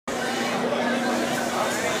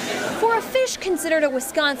For a fish considered a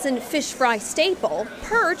Wisconsin fish fry staple,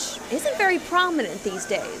 perch isn't very prominent these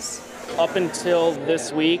days. Up until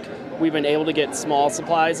this week, we've been able to get small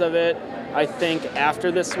supplies of it. I think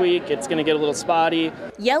after this week, it's going to get a little spotty.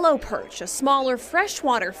 Yellow perch, a smaller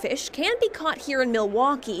freshwater fish, can be caught here in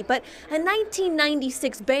Milwaukee, but a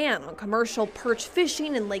 1996 ban on commercial perch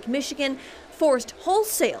fishing in Lake Michigan forced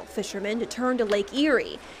wholesale fishermen to turn to Lake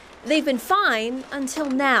Erie. They've been fine until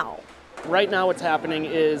now. Right now what's happening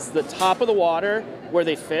is the top of the water where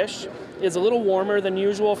they fish is a little warmer than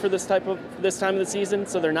usual for this time of the season,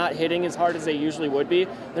 so they're not hitting as hard as they usually would be.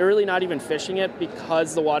 They're really not even fishing it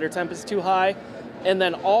because the water temp is too high. And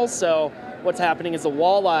then also what's happening is the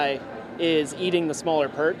walleye is eating the smaller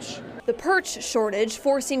perch. The perch shortage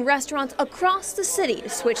forcing restaurants across the city to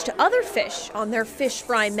switch to other fish on their fish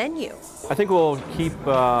fry menu. I think we'll keep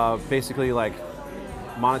basically like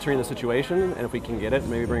monitoring the situation, and if we can get it,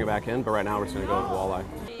 maybe bring it back in, but right now we're just going to go with walleye.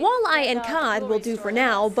 Walleye and cod will do for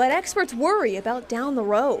now, but experts worry about down the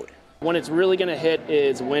road. When it's really going to hit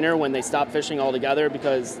is winter, when they stop fishing altogether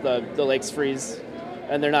because the lakes freeze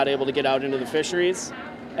and they're not able to get out into the fisheries.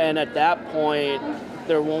 And at that point,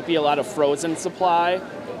 there won't be a lot of frozen supply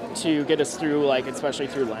to get us through, like especially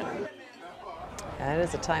through Lent. It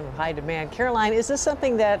is a time of high demand. Caroline, is this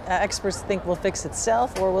something that experts think will fix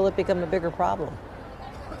itself, or will it become a bigger problem?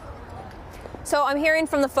 So I'm hearing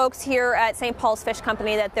from the folks here at St. Paul's Fish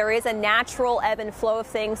Company that there is a natural ebb and flow of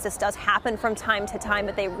things. This does happen from time to time,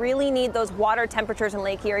 but they really need those water temperatures in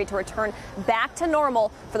Lake Erie to return back to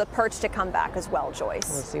normal for the perch to come back as well, Joyce.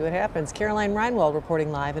 We'll see what happens. Caroline Reinwald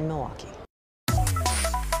reporting live in Milwaukee.